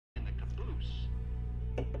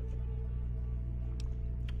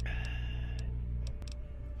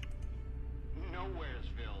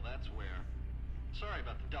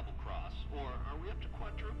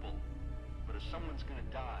someone's gonna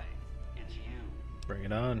die, it's you. Bring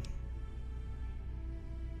it on.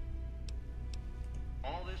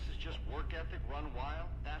 All this is just work ethic run wild?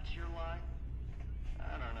 That's your line?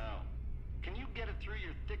 I don't know. Can you get it through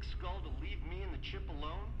your thick skull to leave me and the chip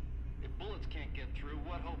alone? If bullets can't get through,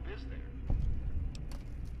 what hope is there?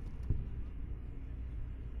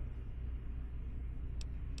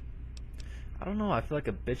 I don't know, I feel like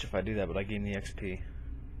a bitch if I do that, but I gain the XP.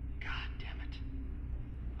 God damn it.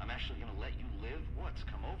 I'm actually gonna let you live? What's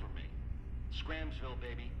come over me? Scramsville,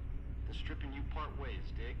 baby. The stripping you part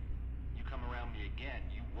ways, dig? You come around me again,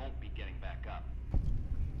 you won't be getting back up.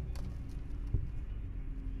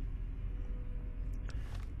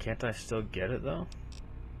 Can't I still get it, though?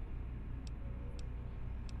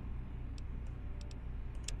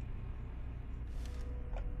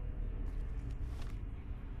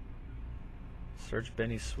 Search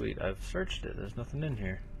Benny's suite. I've searched it. There's nothing in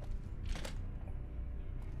here.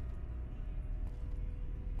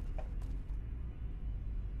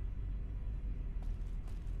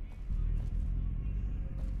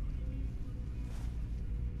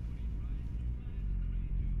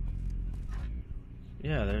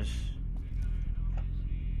 Yeah, there's...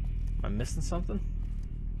 Am I missing something?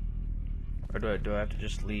 Or do I have to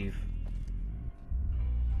just leave?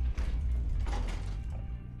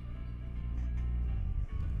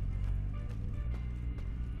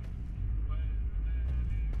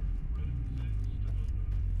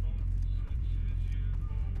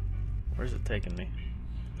 Where's it taking me?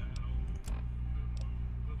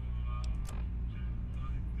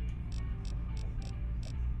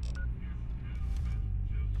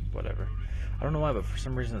 Whatever. I don't know why, but for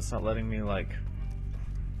some reason it's not letting me, like...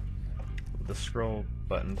 The scroll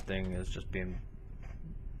button thing is just being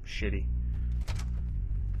shitty.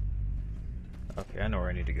 Okay, I know where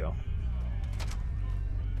I need to go.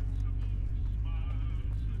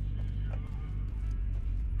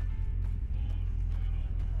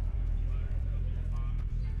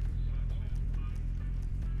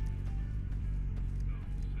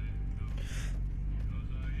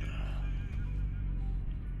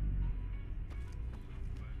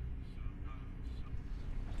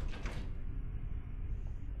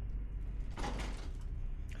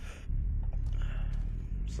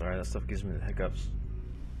 Sorry, that stuff gives me the hiccups.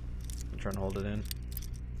 I'm trying to hold it in.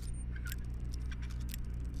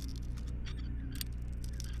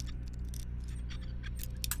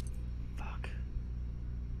 Fuck.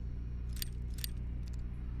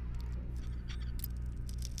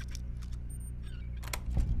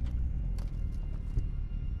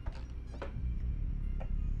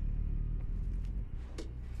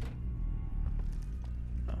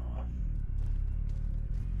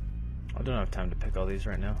 I don't have time to pick all these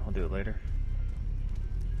right now. I'll do it later.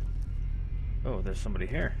 Oh, there's somebody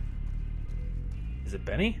here. Is it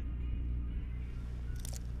Benny?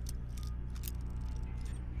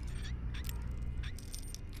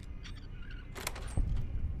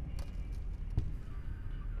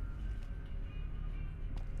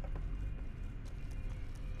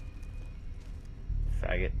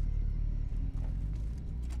 Faggot.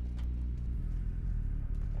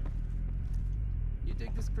 You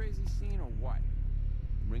dig this crazy scene or what?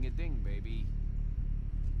 Ring a ding, baby.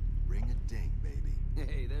 Ring a ding, baby.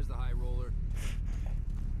 Hey, there's the high roller.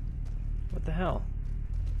 What the hell?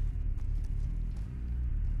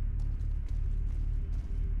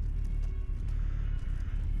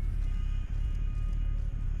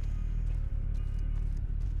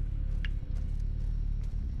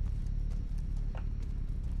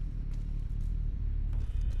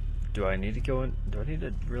 Do I need to go in? Do I need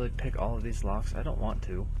to really pick all of these locks? I don't want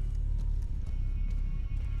to.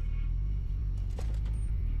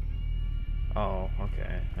 Oh,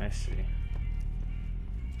 okay. I see.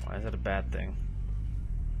 Why is that a bad thing?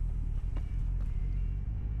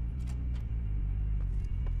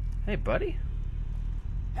 Hey, buddy.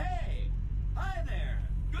 Hey! Hi there!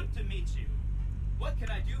 Good to meet you. What can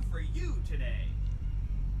I do for you today?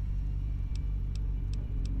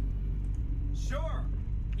 Sure.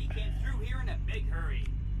 He came through here in a big hurry.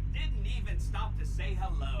 Didn't even stop to say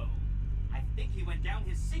hello. I think he went down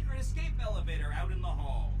his secret escape elevator out in the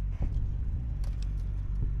hall.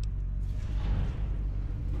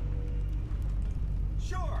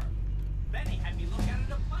 Sure. Benny had me look at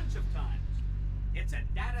it a bunch of times. It's a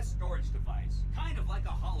data storage device, kind of like a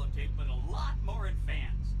holotape, but a lot more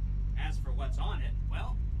advanced. As for what's on it,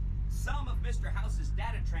 well, some of Mr. House's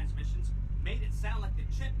data transmissions made it sound like the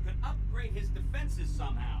chip could upgrade his defenses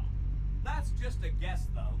somehow. That's just a guess,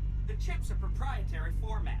 though. The chip's a proprietary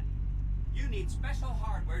format. You need special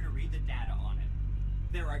hardware to read the data on it.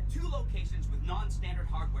 There are 2 locations with non-standard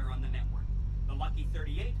hardware on the network. The Lucky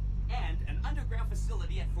 38 and an underground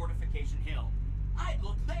facility at Fortification Hill. I'd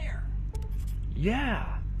look there.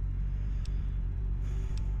 Yeah.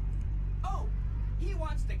 Oh, he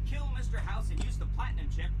wants to kill Mr. House and use the platinum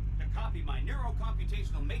chip to copy my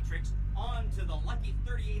neurocomputational matrix onto the Lucky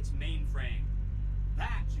 38's mainframe.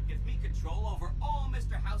 That should give me control over all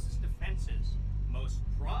Mr. House's defenses, most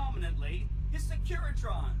prominently his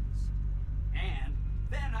Securitrons. And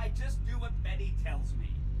then I just do what Betty tells me.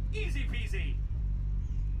 Easy peasy.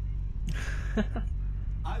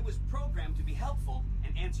 I was programmed to be helpful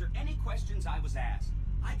and answer any questions I was asked.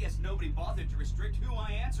 I guess nobody bothered to restrict who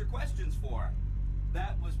I answer questions for.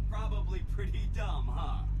 That was probably pretty dumb,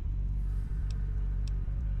 huh?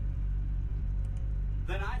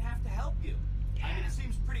 Then I'd have to help you. I mean, it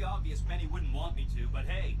seems pretty obvious Benny wouldn't want me to, but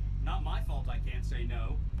hey, not my fault I can't say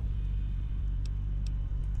no.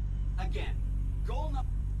 Again,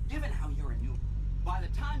 given how you're a new... By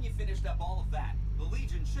the time you finished up all of that, the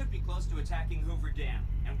Legion should be close to attacking Hoover Dam,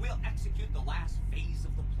 and we'll execute the last phase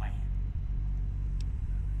of the plan.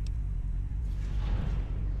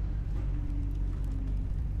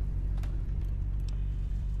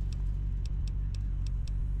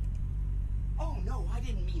 Oh no, I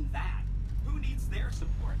didn't mean that. Who needs their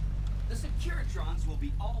support? The Securitrons will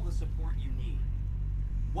be all the support you need.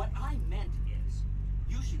 What I meant is,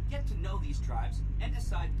 you should get to know these tribes and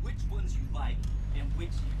decide which ones you like and which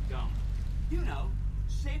you don't. You know,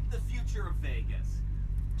 shape the future of Vegas.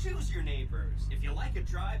 Choose your neighbors. If you like a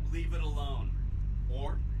tribe, leave it alone.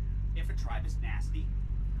 Or, if a tribe is nasty,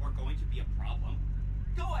 or going to be a problem,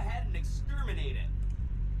 go ahead and exterminate it.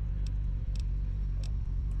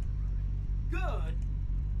 Good.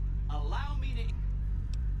 Allow me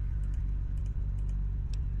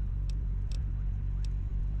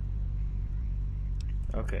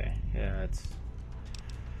to... Okay, yeah,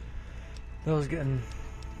 that was getting